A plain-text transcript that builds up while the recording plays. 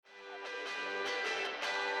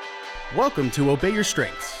Welcome to Obey Your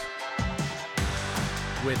Strengths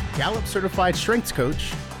with Gallup Certified Strengths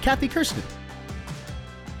Coach, Kathy Kirsten.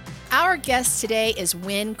 Our guest today is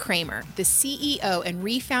Win Cramer, the CEO and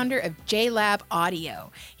refounder of JLab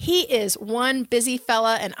Audio. He is one busy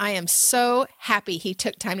fella, and I am so happy he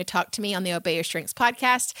took time to talk to me on the Obey Your Strengths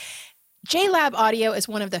podcast. JLab Audio is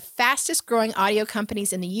one of the fastest growing audio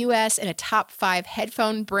companies in the U.S. and a top 5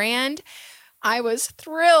 headphone brand. I was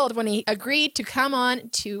thrilled when he agreed to come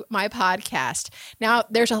on to my podcast. Now,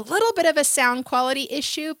 there's a little bit of a sound quality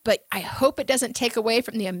issue, but I hope it doesn't take away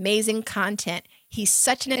from the amazing content. He's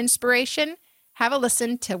such an inspiration. Have a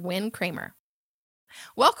listen to Win Cramer.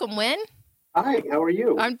 Welcome, Win. Hi, how are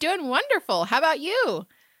you? I'm doing wonderful. How about you?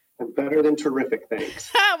 I'm better than terrific,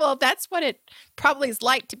 thanks. Well, that's what it probably is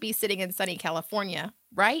like to be sitting in sunny California,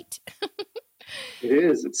 right? It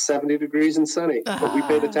is. It's 70 degrees and sunny, but we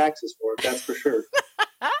pay the taxes for it, that's for sure.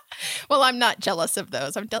 Well, I'm not jealous of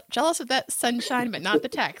those. I'm jealous of that sunshine, but not the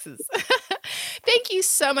taxes. Thank you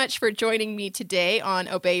so much for joining me today on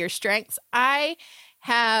Obey Your Strengths. I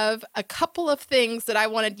have a couple of things that I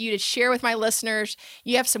wanted you to share with my listeners.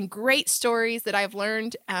 You have some great stories that I've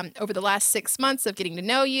learned over the last 6 months of getting to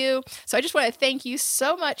know you. So I just want to thank you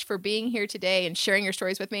so much for being here today and sharing your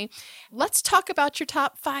stories with me. Let's talk about your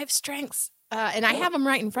top 5 strengths. And I have them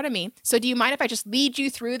right in front of me. So do you mind if I just lead you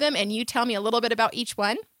through them and you tell me a little bit about each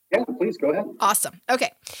one? Yeah, please go ahead. Awesome.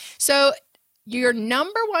 Okay. So your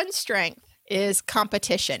number one strength is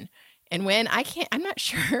competition. And I'm not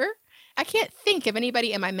sure, I can't think of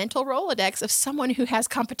anybody in my mental Rolodex of someone who has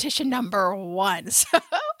competition number 1. So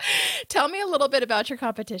tell me a little bit about your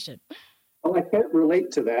competition. Well, I can't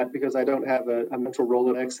relate to that because I don't have a mental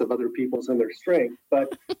Rolodex of other people's and their strength,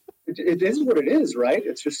 but it is what it is, right?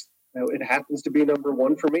 It's just, it happens to be number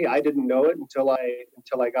 1 for me. I didn't know it until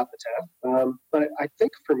I got the test. But I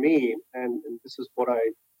think for me, and this is what I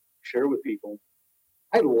share with people,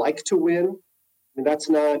 I like to win. And that's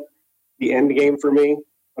not the end game for me,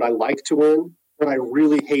 but I like to win. But I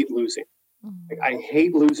really hate losing. Like, I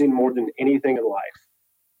hate losing more than anything in life.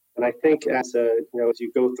 And I think as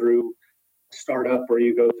you go through a startup or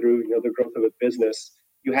you go through the growth of a business,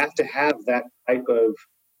 you have to have that type of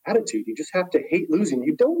attitude. You just have to hate losing.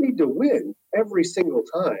 You don't need to win every single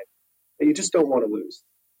time, but you just don't want to lose.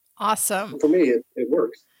 Awesome. For me, it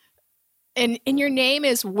works. And your name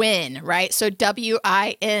is Win, right? So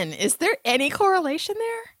W-I-N. Is there any correlation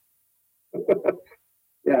there?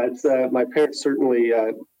 Yeah, it's my parents certainly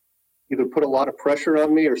either put a lot of pressure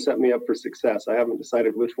on me or set me up for success. I haven't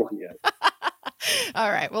decided which one yet. All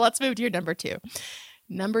right. Well, let's move to your number 2.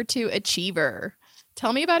 Number 2, achiever.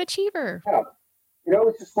 Tell me about achiever. Yeah.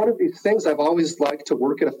 It's just one of these things. I've always liked to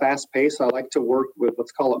work at a fast pace. I like to work with,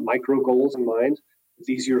 let's call it, micro goals in mind. It's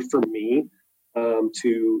easier for me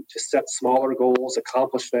to set smaller goals,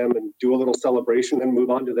 accomplish them, and do a little celebration and move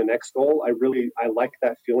on to the next goal. I like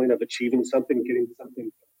that feeling of achieving something, getting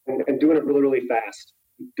something, and doing it really, really fast.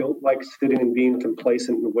 I don't like sitting and being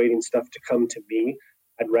complacent and waiting stuff to come to me.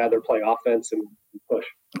 I'd rather play offense and push.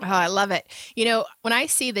 Oh, I love it. When I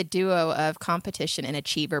see the duo of competition and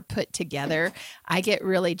achiever put together, I get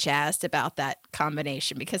really jazzed about that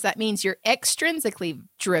combination because that means you're extrinsically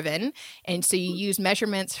driven. And so you use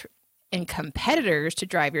measurements and competitors to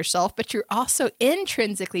drive yourself, but you're also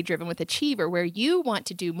intrinsically driven with achiever where you want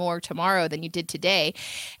to do more tomorrow than you did today.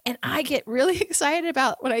 And I get really excited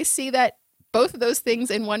about when I see that both of those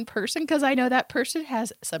things in one person, because I know that person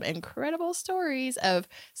has some incredible stories of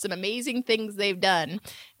some amazing things they've done.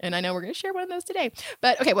 And I know we're going to share one of those today.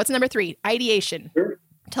 But okay, what's number 3? Ideation. Sure.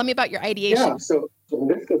 Tell me about your ideation. Yeah, so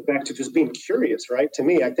this goes back to just being curious, right? To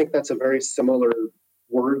me, I think that's a very similar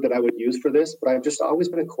word that I would use for this, but I've just always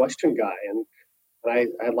been a question guy. And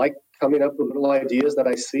I like coming up with little ideas that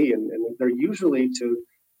I see. And they're usually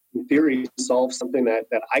in theory, solve something that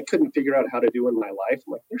I couldn't figure out how to do in my life.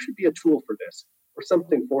 I'm like, there should be a tool for this or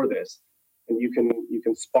something for this. And you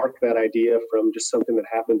can spark that idea from just something that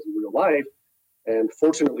happens in real life. And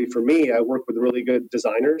fortunately for me, I work with really good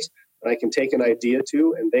designers that I can take an idea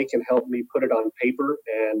to, and they can help me put it on paper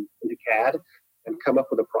and into CAD and come up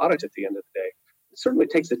with a product at the end of the day. It certainly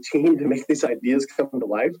takes a team to make these ideas come to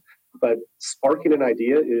life, but sparking an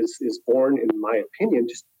idea is born, in my opinion,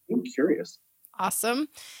 just being curious. Awesome.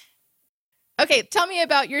 Okay, tell me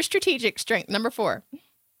about your strategic strength, number 4.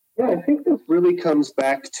 Yeah, I think this really comes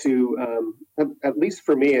back to, at least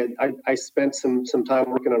for me, I spent some time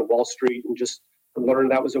working on Wall Street and just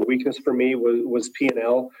learned that was a weakness for me was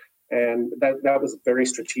P&L. And that was very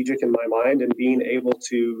strategic in my mind, and being able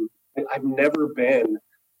to, I've never been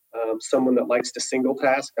someone that likes to single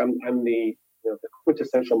task. I'm the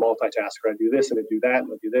quintessential multitasker. I do this and I do that and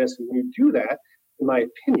I do this. And when you do that, in my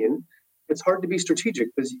opinion, it's hard to be strategic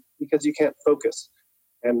because you can't focus.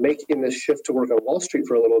 And making this shift to work on Wall Street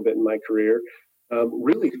for a little bit in my career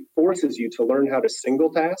really forces you to learn how to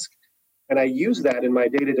single task. And I use that in my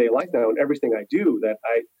day-to-day life now in everything I do, that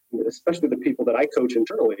especially the people that I coach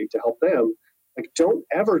internally to help them, like, don't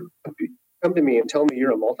ever come to me and tell me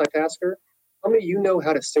you're a multitasker. Tell me you know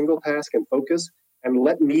how to single task and focus, and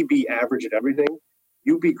let me be average at everything.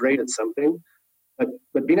 You be great at something.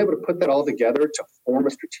 But being able to put that all together to form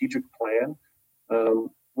a strategic plan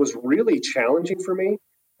was really challenging for me.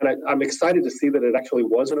 And I'm excited to see that it actually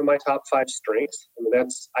was one of my top 5 strengths. I mean,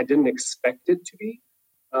 I didn't expect it to be,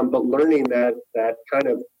 but learning that kind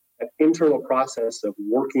of that internal process of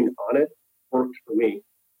working on it worked for me.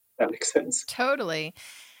 That makes sense. Totally.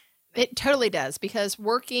 It totally does, because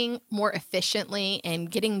working more efficiently and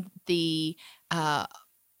getting the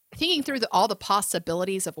thinking through all the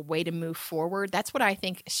possibilities of a way to move forward, that's what I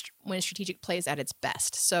think when strategic plays at its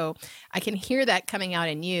best. So I can hear that coming out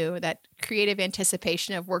in you, that creative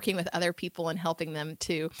anticipation of working with other people and helping them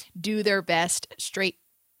to do their best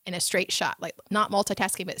in a straight shot, like not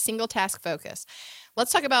multitasking, but single task focus.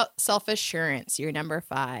 Let's talk about self-assurance, your number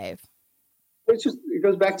 5. It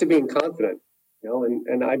goes back to being confident,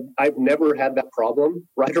 and I've never had that problem,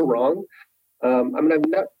 right or wrong. I've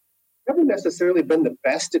never necessarily been the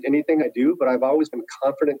best at anything I do, but I've always been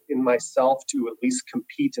confident in myself to at least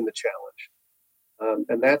compete in the challenge.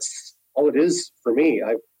 And that's all it is for me.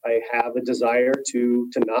 I have a desire to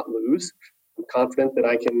not lose. I'm confident that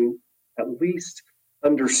I can at least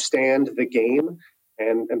understand the game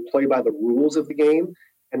and play by the rules of the game,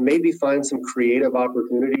 and maybe find some creative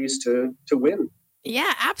opportunities to win.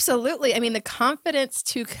 Yeah, absolutely. I mean, the confidence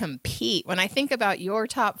to compete. When I think about your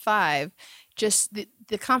top 5, just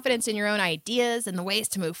the confidence in your own ideas and the ways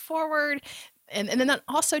to move forward. And then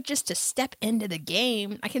also just to step into the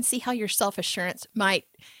game, I can see how your self-assurance might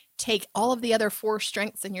take all of the other 4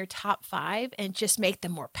 strengths in your top 5 and just make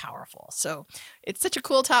them more powerful. So it's such a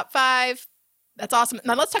cool top 5. That's awesome.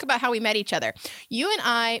 Now let's talk about how we met each other. You and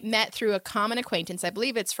I met through a common acquaintance. I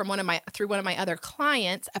believe it's through one of my other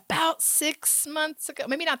clients about 6 months ago,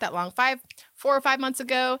 maybe not that long, 4 or 5 months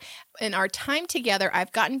ago. In our time together,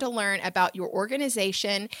 I've gotten to learn about your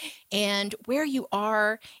organization and where you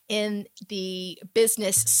are in the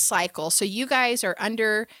business cycle. So you guys are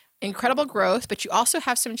under incredible growth, but you also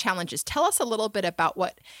have some challenges. Tell us a little bit about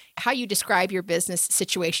how you describe your business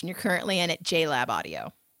situation you're currently in at JLab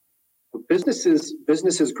Audio. Business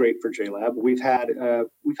is great for JLab. We've had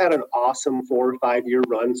an awesome 4 or 5 year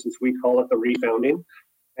run since we call it the refounding,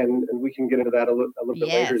 and we can get into that a little bit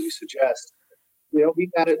later, as you suggest.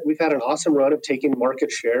 We've had an awesome run of taking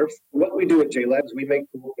market share. What we do at JLab is we make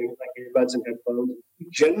cool things like earbuds and headphones. We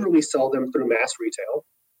generally sell them through mass retail,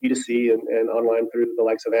 B2C, and online through the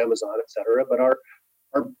likes of Amazon, et cetera. But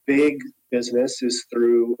our big business is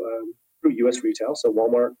through U.S. retail, so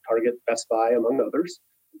Walmart, Target, Best Buy, among others.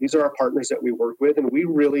 These are our partners that we work with, and we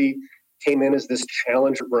really came in as this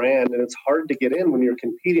challenger brand, and it's hard to get in when you're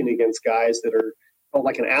competing against guys that are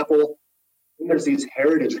like an Apple. And there's these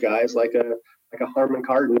heritage guys like a Harman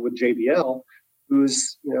Kardon with JBL,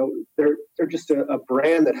 who's they're just a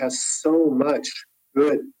brand that has so much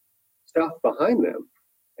good stuff behind them,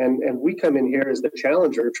 and we come in here as the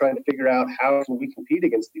challenger, trying to figure out how can we compete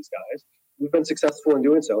against these guys. We've been successful in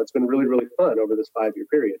doing so. It's been really, really fun over this 5-year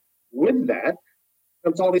period. With that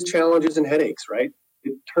comes all these challenges and headaches, right?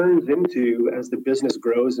 It turns into, as the business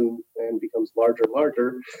grows and becomes larger and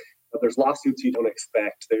larger, there's lawsuits you don't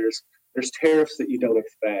expect. There's tariffs that you don't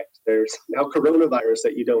expect. There's now coronavirus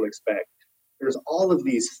that you don't expect. There's all of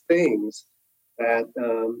these things that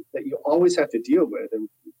you always have to deal with. And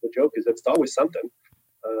the joke is it's always something.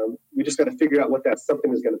 You just got to figure out what that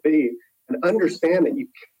something is going to be and understand that you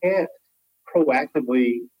can't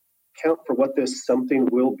proactively count for what this something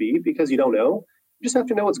will be because you don't know. You just have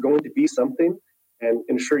to know it's going to be something and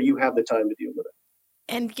ensure you have the time to deal with it.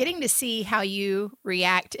 And getting to see how you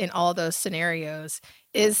react in all those scenarios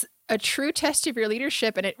is a true test of your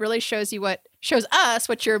leadership, and it really shows us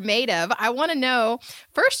what you're made of. I want to know,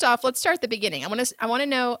 first off, let's start at the beginning. I want to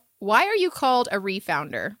know, why are you called a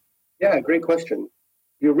refounder? Yeah, great question.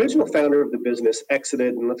 The original founder of the business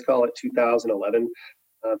exited, and let's call it 2011,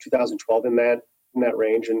 2012 in that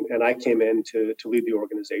range, and I came in to lead the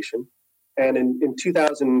organization. And in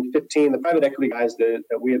 2015, the private equity guys that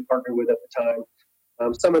we had partnered with at the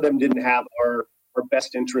time, some of them didn't have our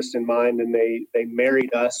best interest in mind, and they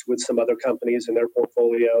married us with some other companies in their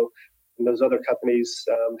portfolio. And those other companies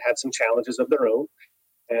had some challenges of their own,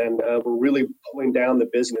 and were really pulling down the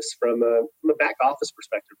business from a back office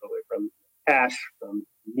perspective, really, from cash, from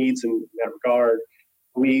needs in that regard.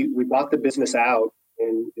 We bought the business out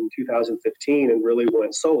in 2015 and really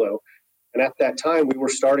went solo. And at that time, we were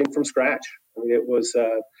starting from scratch. I mean, it was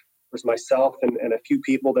myself and a few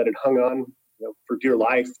people that had hung on for dear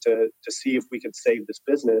life to see if we could save this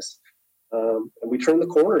business. And we turned the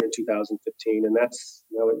corner in 2015. And that's,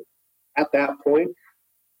 at that point,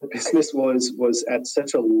 the business was at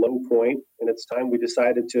such a low point in its time, we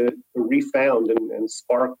decided to refound and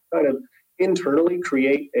spark, kind of internally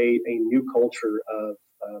create a new culture of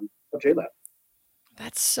JLab.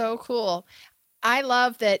 That's so cool. I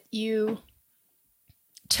love that you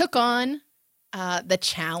took on the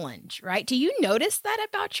challenge, right? Do you notice that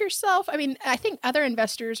about yourself? I mean, I think other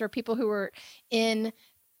investors or people who are in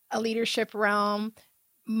a leadership realm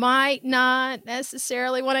might not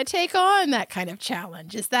necessarily want to take on that kind of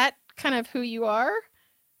challenge. Is that kind of who you are?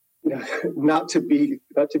 Yeah, not to be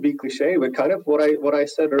cliche, but kind of what I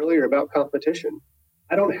said earlier about competition.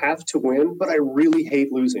 I don't have to win, but I really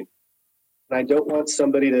hate losing. And I don't want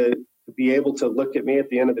somebody to be able to look at me at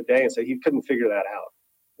the end of the day and say, he couldn't figure that out.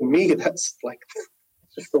 To me, that's like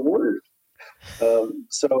just the word.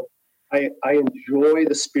 So I enjoy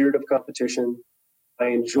the spirit of competition. I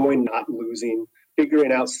enjoy not losing,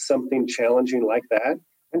 figuring out something challenging like that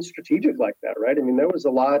and strategic like that, right? I mean, there was a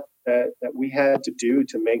lot that we had to do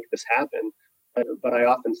to make this happen. But I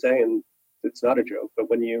often say, and it's not a joke, but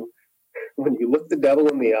when you look the devil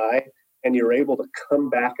in the eye and you're able to come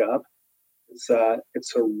back up, it's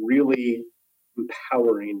a really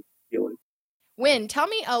empowering feeling. Wynn, tell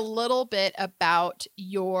me a little bit about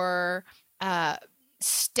your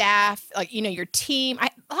staff, like, your team.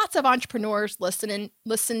 Lots of entrepreneurs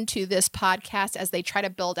listen to this podcast as they try to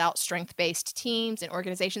build out strength-based teams and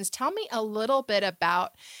organizations. Tell me a little bit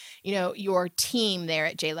about, your team there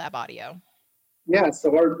at JLab Audio. Yeah,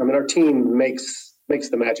 so our team makes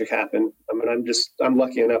the magic happen. I mean, I'm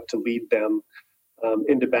lucky enough to lead them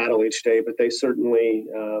into battle each day, but they certainly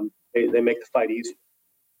they make the fight easy.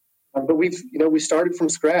 But we started from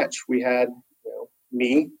scratch. We had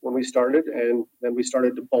me when we started, and then we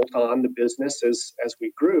started to bolt on the business as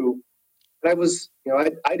we grew. And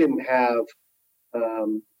I didn't have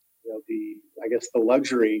the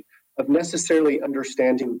luxury of necessarily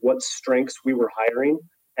understanding what strengths we were hiring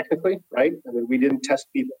technically, right? I mean, we didn't test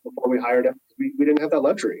people before we hired them. We didn't have that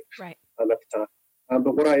luxury, right, at the time.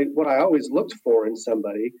 But what I always looked for in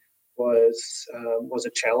somebody was a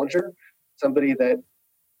challenger, somebody that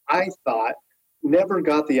I thought never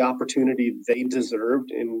got the opportunity they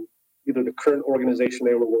deserved in either the current organization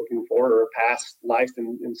they were working for or a past life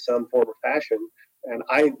in some form or fashion. And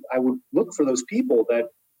I would look for those people that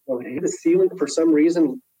hit a ceiling for some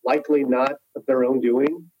reason, likely not of their own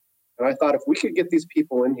doing. And I thought if we could get these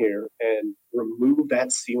people in here and remove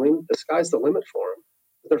that ceiling, the sky's the limit for them.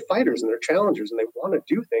 They're fighters and they're challengers and they want to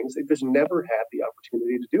do things. They've just never had the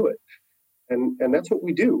opportunity to do it. And that's what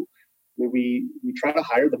we do. I mean, we try to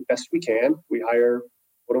hire the best we can. We hire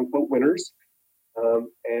quote unquote winners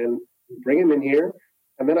and bring them in here.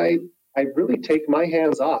 And then I really take my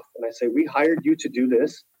hands off and I say, we hired you to do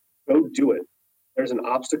this. Go do it. There's an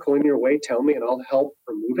obstacle in your way. Tell me and I'll help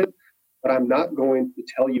remove it. But I'm not going to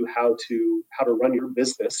tell you how to run your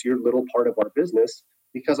business, your little part of our business,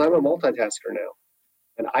 because I'm a multitasker now.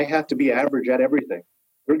 And I have to be average at everything.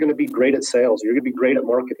 You're going to be great at sales. You're going to be great at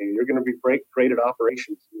marketing. You're going to be great at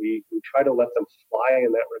operations. We try to let them fly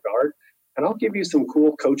in that regard. And I'll give you some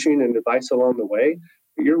cool coaching and advice along the way,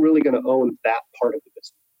 but you're really going to own that part of the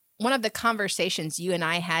business. One of the conversations you and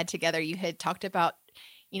I had together, you had talked about,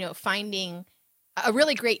 finding a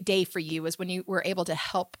really great day for you was when you were able to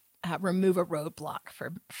help remove a roadblock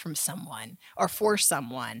from someone or for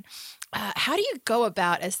someone. How do you go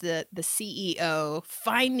about as the CEO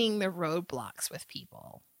finding the roadblocks with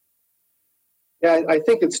people? Yeah, I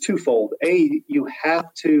think it's twofold. You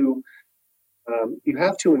have to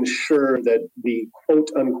ensure that the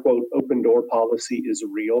quote unquote open door policy is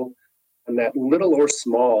real, and that little or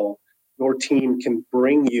small, your team can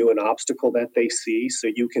bring you an obstacle that they see, so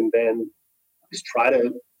you can then just try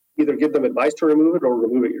to either give them advice to remove it or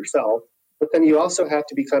remove it yourself. But then you also have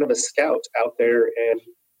to be kind of a scout out there and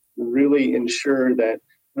really ensure that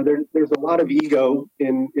there's a lot of ego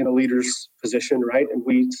in a leader's position, right? And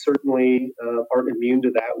we certainly aren't immune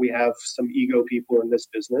to that. We have some ego people in this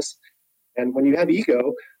business. And when you have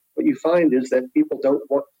ego, what you find is that people don't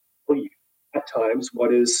want to tell you at times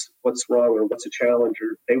what's wrong or what's a challenge,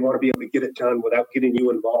 or they want to be able to get it done without getting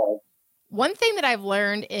you involved. One thing that I've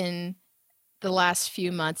learned in the last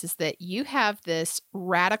few months is that you have this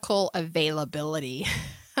radical availability.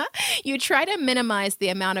 You try to minimize the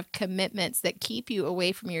amount of commitments that keep you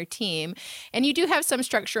away from your team. And you do have some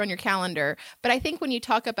structure on your calendar. But I think when you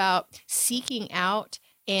talk about seeking out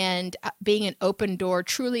and being an open door,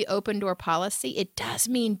 truly open door policy, it does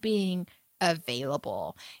mean being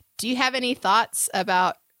available. Do you have any thoughts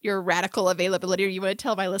about your radical availability, or you want to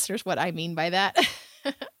tell my listeners what I mean by that?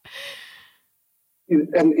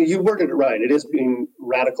 And you worded it right. It is being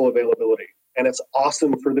radical availability, and it's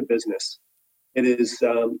awesome for the business. It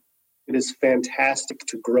is fantastic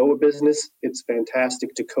to grow a business. It's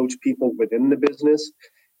fantastic to coach people within the business.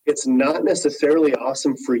 It's not necessarily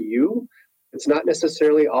awesome for you. It's not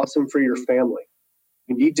necessarily awesome for your family.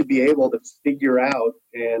 You need to be able to figure out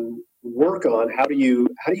and work on how do you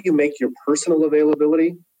make your personal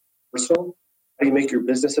availability personal? How do you make your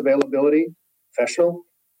business availability professional?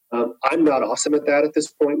 I'm not awesome at that at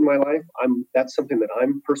this point in my life. That's something that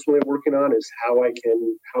I'm personally working on, is how I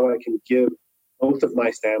can give both of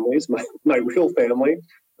my families, my real family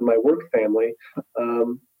and my work family,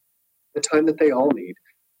 the time that they all need.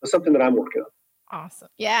 It's something that I'm working on. Awesome.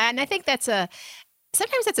 Yeah, and I think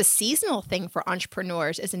sometimes that's a seasonal thing for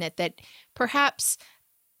entrepreneurs, isn't it? That perhaps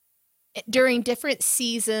during different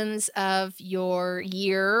seasons of your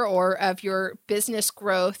year or of your business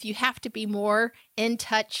growth, you have to be more in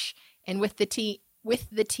touch and with the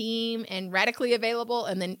team and radically available.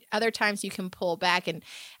 And then other times you can pull back. And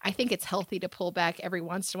I think it's healthy to pull back every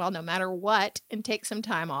once in a while, no matter what, and take some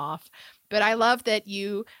time off. But I love that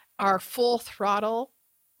you are full throttle,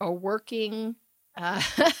 a working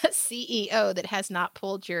CEO that has not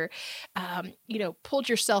pulled yourself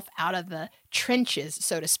out of the trenches,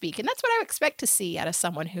 so to speak. And that's what I would expect to see out of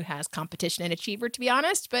someone who has competition and achiever, to be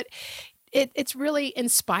honest. But it's really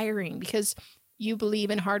inspiring because you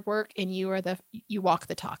believe in hard work and you walk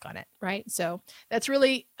the talk on it, right? So that's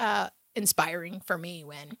really inspiring for me.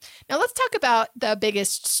 Now let's talk about the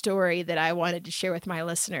biggest story that I wanted to share with my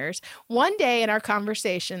listeners. One day in our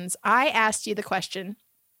conversations, I asked you the question,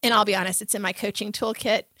 and I'll be honest, it's in my coaching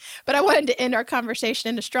toolkit, but I wanted to end our conversation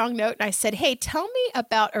in a strong note. And I said, hey, tell me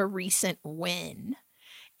about a recent win.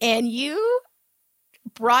 And you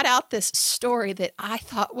brought out this story that I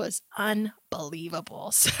thought was unbelievable.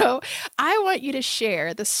 So I want you to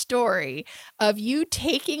share the story of you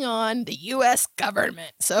taking on the U.S.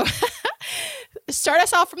 government. So start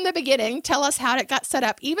us off from the beginning. Tell us how it got set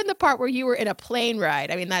up, even the part where you were in a plane ride.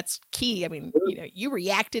 I mean, that's key. I mean, you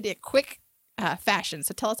reacted in quick fashion.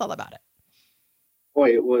 So tell us all about it.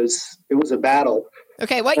 Boy, it was a battle.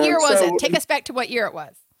 Okay, what year was it? Take us back to what year it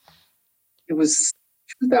was. It was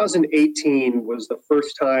 2018 was the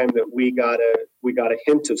first time that we got a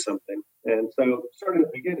hint of something. And so starting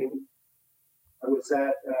at the beginning, I was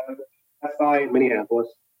at FI in Minneapolis,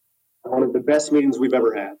 one of the best meetings we've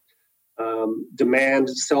ever had.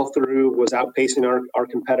 Demand sell-through was outpacing our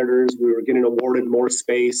competitors. We were getting awarded more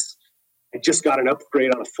space. I just got an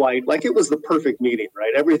upgrade on a flight. Like, it was the perfect meeting,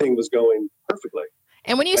 right? Everything was going perfectly.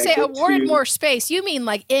 And when you say awarded more space, you mean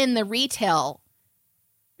like in the retail?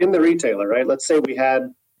 In the retailer, right? Let's say we had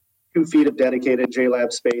 2 feet of dedicated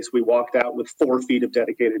JLab space. We walked out with 4 feet of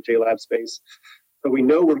dedicated JLab space. So we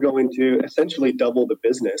know we're going to essentially double the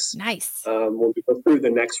business. Nice. When we go through the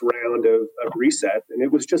next round of reset. And it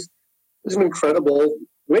was an incredible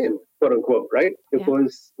win, quote unquote, right? It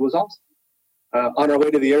was awesome. On our way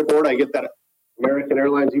to the airport, I get that American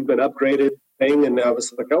Airlines, you've been upgraded thing. And I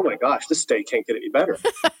was like, oh my gosh, this day can't get any better.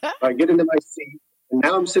 I get into my seat, and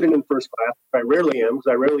now I'm sitting in first class. I rarely am, because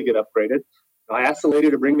I rarely get upgraded. I asked the lady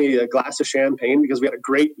to bring me a glass of champagne because we had a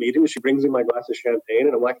great meeting. She brings me my glass of champagne,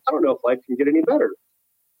 and I'm like, I don't know if life can get any better.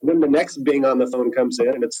 And then the next bing on the phone comes in,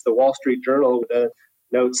 and it's the Wall Street Journal with a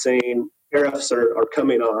note saying tariffs are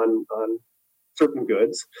coming on certain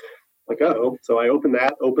goods. Like, oh, so I open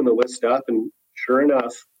the list up, and sure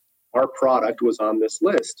enough, our product was on this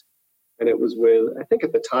list. And it was with, I think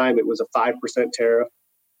at the time, it was a 5% tariff,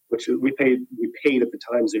 which we paid at the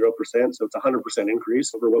time 0%. So it's a 100%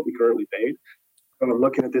 increase over what we currently paid. And I'm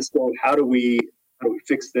looking at this going, how do we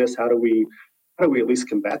fix this? How do we at least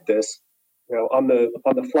combat this? On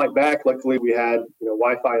the flight back, luckily we had,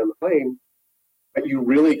 Wi-Fi on the plane, but you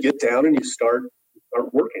really get down and you start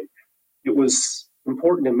working. It was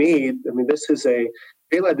important to me. I mean,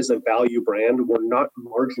 JLab is a value brand. We're not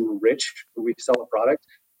margin rich when we sell a product.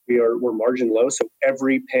 We're margin low. So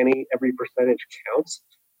every penny, every percentage counts.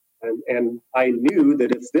 And I knew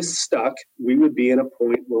that if this stuck, we would be in a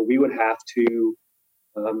point where we would have to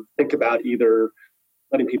think about either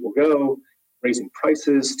letting people go, raising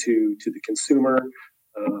prices to the consumer,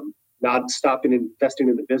 not stopping investing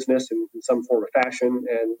in the business in some form or fashion.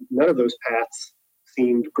 And none of those paths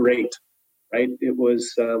seemed great, right? It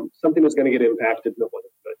was something was going to get impacted. No one,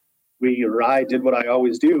 but I did what I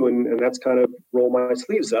always do, and that's kind of roll my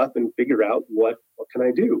sleeves up and figure out what can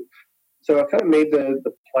I do. So I kind of made the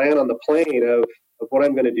plan on the plane of of what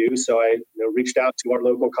I'm going to do. So I reached out to our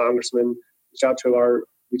local congressman, reached out to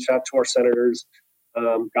our senators,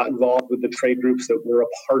 got involved with the trade groups that we're a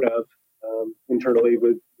part of internally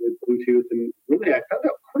with Bluetooth. And really, I found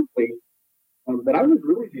out quickly that I was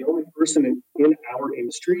really the only person in our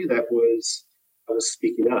industry that was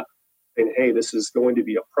speaking up, saying, hey, this is going to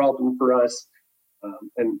be a problem for us.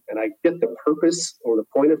 And I get the purpose or the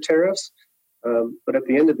point of tariffs. But at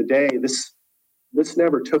the end of the day, this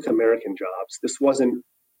never took American jobs. This wasn't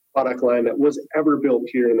a product line that was ever built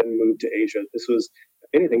here and then moved to Asia. This was, if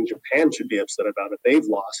anything, Japan should be upset about it. They've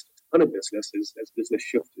lost a ton of business as business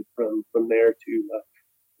shifted from there to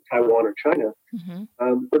Taiwan or China.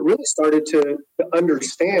 Mm-hmm. But really started to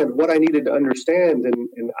understand what I needed to understand.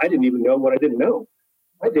 And I didn't even know what I didn't know.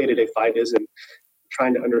 My day-to-day fight isn't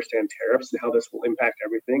trying to understand tariffs and how this will impact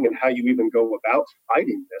everything and how you even go about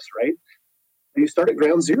fighting this, right? You start at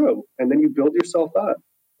ground zero and then you build yourself up.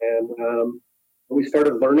 And we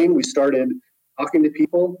started learning, we started talking to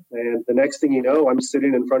people. And the next thing you know, I'm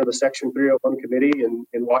sitting in front of a Section 301 committee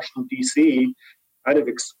in Washington, D.C., kind of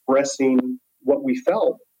expressing what we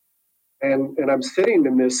felt. And I'm sitting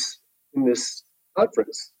in this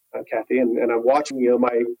conference, Kathy, and I'm watching,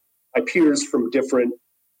 my peers from different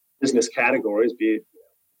business categories, be it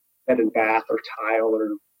bed and bath or tile or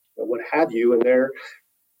what have you, and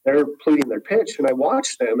they're pleading their pitch, and I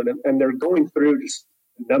watch them, and they're going through just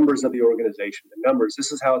the numbers of the organization, the numbers.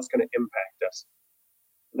 This is how it's going to impact us.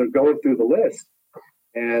 They're going through the list,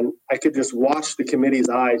 and I could just watch the committee's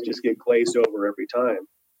eyes just get glazed over every time.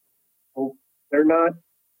 Well, they're not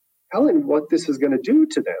telling what this is going to do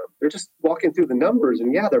to them. They're just walking through the numbers,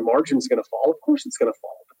 and yeah, their margin's going to fall. Of course, it's going to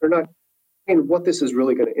fall, but they're not saying what this is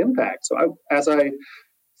really going to impact. So as I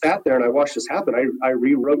sat there and I watched this happen, I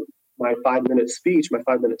rewrote my 5-minute speech, my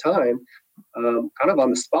 5-minute time, kind of on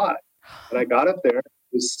the spot. And I got up there,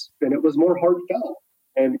 and it was more heartfelt,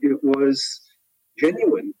 and it was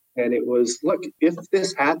genuine. And it was, look, if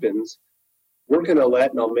this happens, we're going to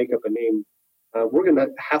and I'll make up a name, we're going to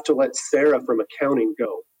have to let Sarah from accounting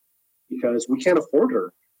go because we can't afford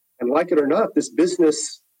her. And like it or not, this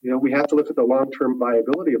business, we have to look at the long-term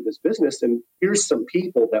viability of this business. And here's some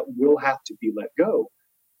people that will have to be let go.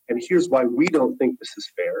 And here's why we don't think this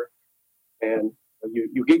is fair. And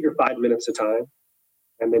you get your 5 minutes of time,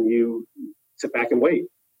 and then you sit back and wait.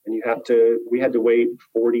 And we had to wait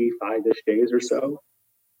 45-ish days or so.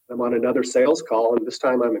 I'm on another sales call, and this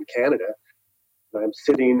time I'm in Canada. And I'm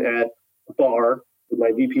sitting at a bar with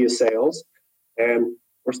my VP of sales, and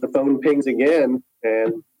of course the phone pings again,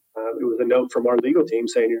 and it was a note from our legal team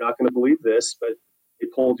saying, you're not going to believe this, but they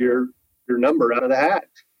pulled your number out of the hat.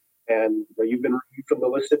 And you've been removed from the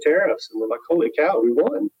list of tariffs. And we're like, holy cow, we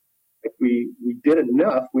won. Like we did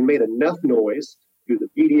enough. We made enough noise through the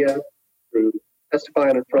media, through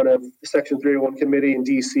testifying in front of the Section 301 committee in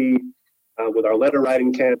D.C., with our letter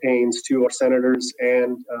writing campaigns to our senators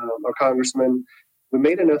and our congressmen. We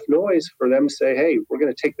made enough noise for them to say, hey, we're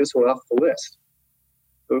going to take this one off the list.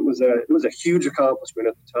 So it was a huge accomplishment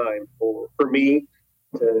at the time for me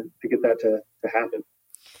to get that to happen.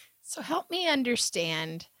 So help me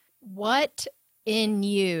understand what in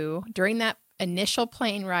you during that initial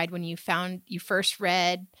plane ride when you first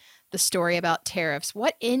read the story about tariffs,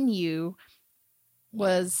 what in you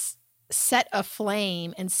was set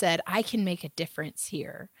aflame and said, I can make a difference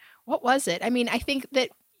here? What was it? I mean, I think that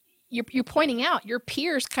you're pointing out your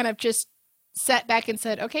peers kind of just sat back and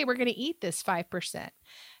said, okay, we're going to eat this 5%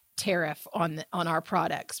 tariff on our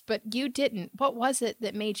products, but you didn't. What was it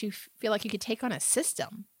that made you feel like you could take on a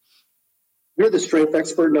system? You're the strength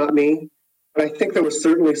expert, not me. But I think there was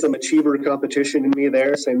certainly some achiever competition in me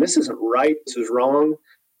there saying, this isn't right, this is wrong.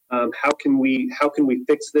 How can we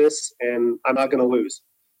fix this? And I'm not going to lose.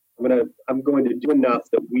 I'm going to do enough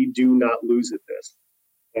that we do not lose at this.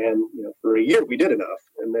 And for a year we did enough,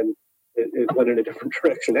 and then it went in a different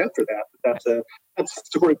direction after that. But that's a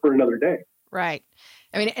story for another day. Right.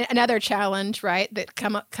 I mean, another challenge, right, that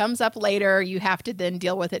comes up later. You have to then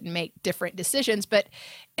deal with it and make different decisions. But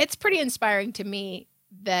it's pretty inspiring to me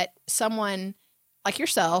that someone like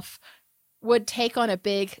yourself would take on a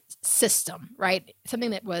big system, right?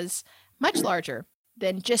 Something that was much larger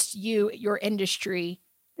than just your industry.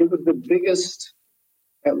 It was the biggest,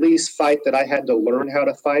 at least, fight that I had to learn how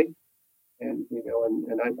to fight. And,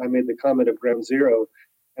 I made the comment of ground zero,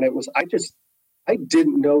 and it was, I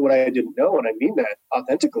didn't know what I didn't know. And I mean that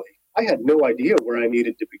authentically. I had no idea where I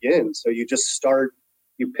needed to begin. So you just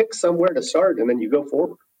you pick somewhere to start, and then you go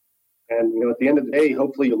forward. And, at the end of the day,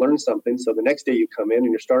 hopefully you learn something. So the next day you come in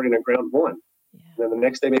and you're starting at ground one. Yeah. And then the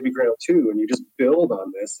next day, maybe ground two, and you just build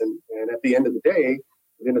on this. And at the end of the day,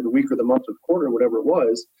 at the end of the week or the month or the quarter, whatever it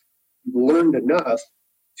was, you've learned enough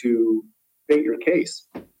to state your case.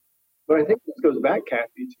 But I think this goes back,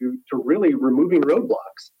 Kathy, to really removing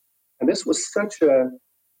roadblocks. And this was such a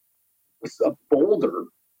boulder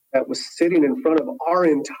that was sitting in front of our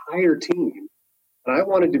entire team. And I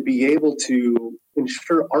wanted to be able to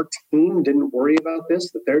ensure our team didn't worry about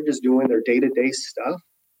this, that they're just doing their day-to-day stuff.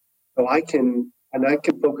 So I can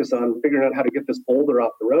focus on figuring out how to get this boulder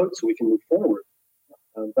off the road so we can move forward.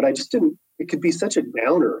 But I just didn't, it could be such a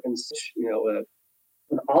downer and such,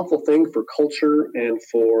 an awful thing for culture and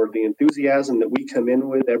for the enthusiasm that we come in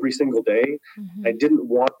with every single day. Mm-hmm. I didn't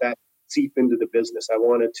want that to seep into the business. I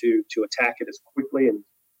wanted to attack it as quickly and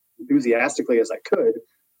enthusiastically as I could.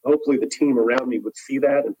 Hopefully the team around me would see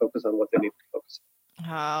that and focus on what they need to focus on.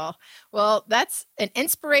 Oh, well, that's an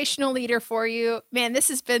inspirational leader for you. Man, this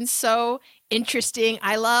has been so interesting.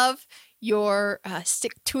 I love your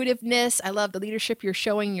stick-to-itiveness. I love the leadership you're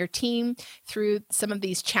showing your team through some of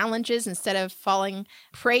these challenges. Instead of falling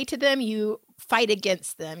prey to them, you fight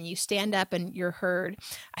against them. You stand up and you're heard.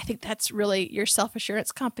 I think that's really your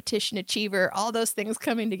self-assurance, competition achiever, all those things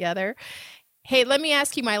coming together. Hey, let me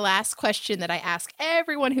ask you my last question that I ask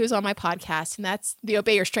everyone who's on my podcast, and that's the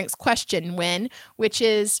Obey Your Strengths question, Win, which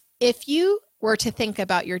is, if you were to think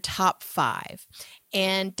about your top 5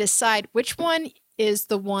 and decide which one is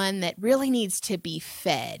the one that really needs to be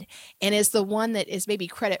fed and is the one that is maybe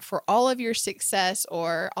credit for all of your success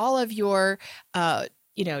or all of your,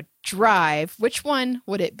 drive, which one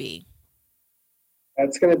would it be?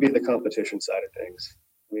 That's going to be the competition side of things.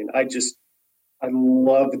 I mean, I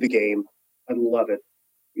love the game. I love it.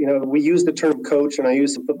 We use the term coach, and I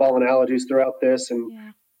use some football analogies throughout this,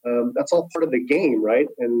 and that's all part of the game, right?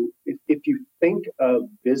 And if you think of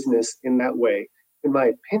business in that way, in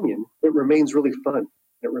my opinion, it remains really fun.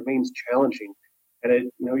 It remains challenging,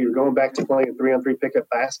 and you're going back to playing 3-on-3 pickup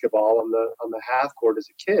basketball on the half court as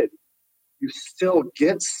a kid. You still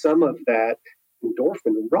get some of that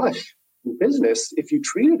endorphin rush in business if you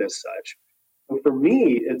treat it as such. And for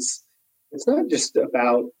me, it's not just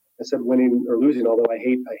about, I said, winning or losing, although I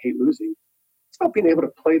hate losing. It's about being able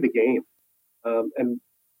to play the game. And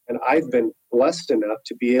I've been blessed enough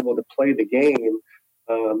to be able to play the game,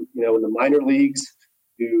 in the minor leagues,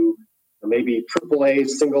 to maybe AAA,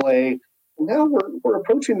 single A. And now we're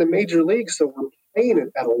approaching the major leagues, so we're playing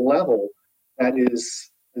it at a level that is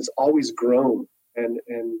always grown. And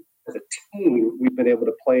as a team, we've been able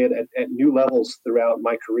to play it at new levels throughout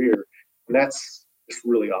my career. And that's just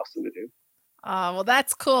really awesome to do. Well,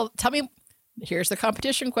 that's cool. Tell me, here's the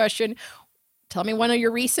competition question. Tell me one of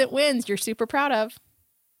your recent wins you're super proud of.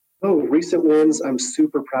 Oh, recent wins I'm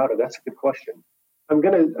super proud of. That's a good question. I'm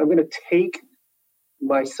gonna take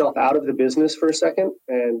myself out of the business for a second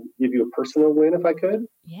and give you a personal win if I could.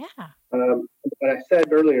 Yeah. But I said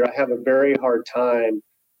earlier, I have a very hard time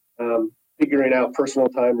figuring out personal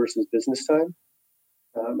time versus business time.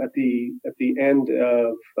 At the end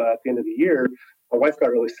of the year, my wife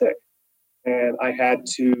got really sick. And I had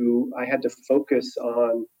to focus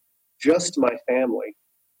on just my family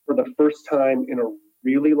for the first time in a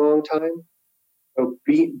really long time. So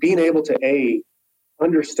being able to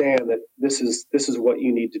understand that this is what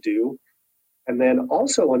you need to do, and then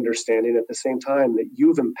also understanding at the same time that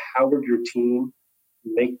you've empowered your team to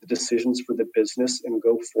make the decisions for the business and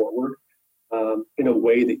go forward in a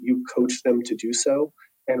way that you coach them to do so,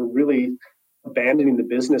 and really abandoning the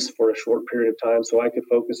business for a short period of time so I could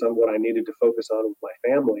focus on what I needed to focus on with my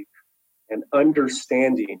family, and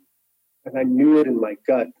understanding, and I knew it in my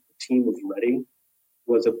gut, the team was ready,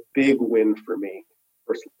 was a big win for me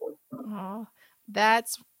personally. Oh,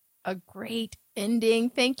 that's a great ending.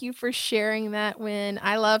 Thank you for sharing that, Win.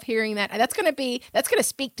 I love hearing that. That's going to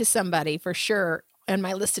speak to somebody for sure in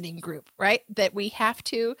my listening group, right? That we have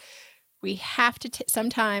to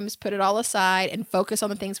sometimes put it all aside and focus on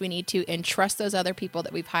the things we need to, and trust those other people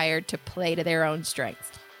that we've hired to play to their own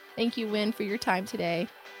strengths. Thank you, Win, for your time today.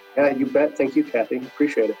 Yeah, you bet. Thank you, Kathy.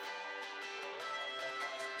 Appreciate it.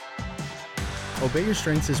 Obey Your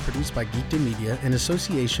Strengths is produced by Geekdom Media in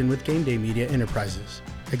association with Game Day Media Enterprises.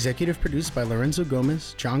 Executive produced by Lorenzo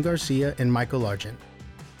Gomez, John Garcia, and Michael Argent.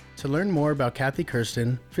 To learn more about Kathy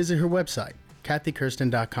Kirsten, visit her website,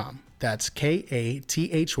 kathykersten.com. That's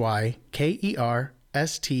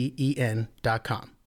KATHYKERSTEN.com.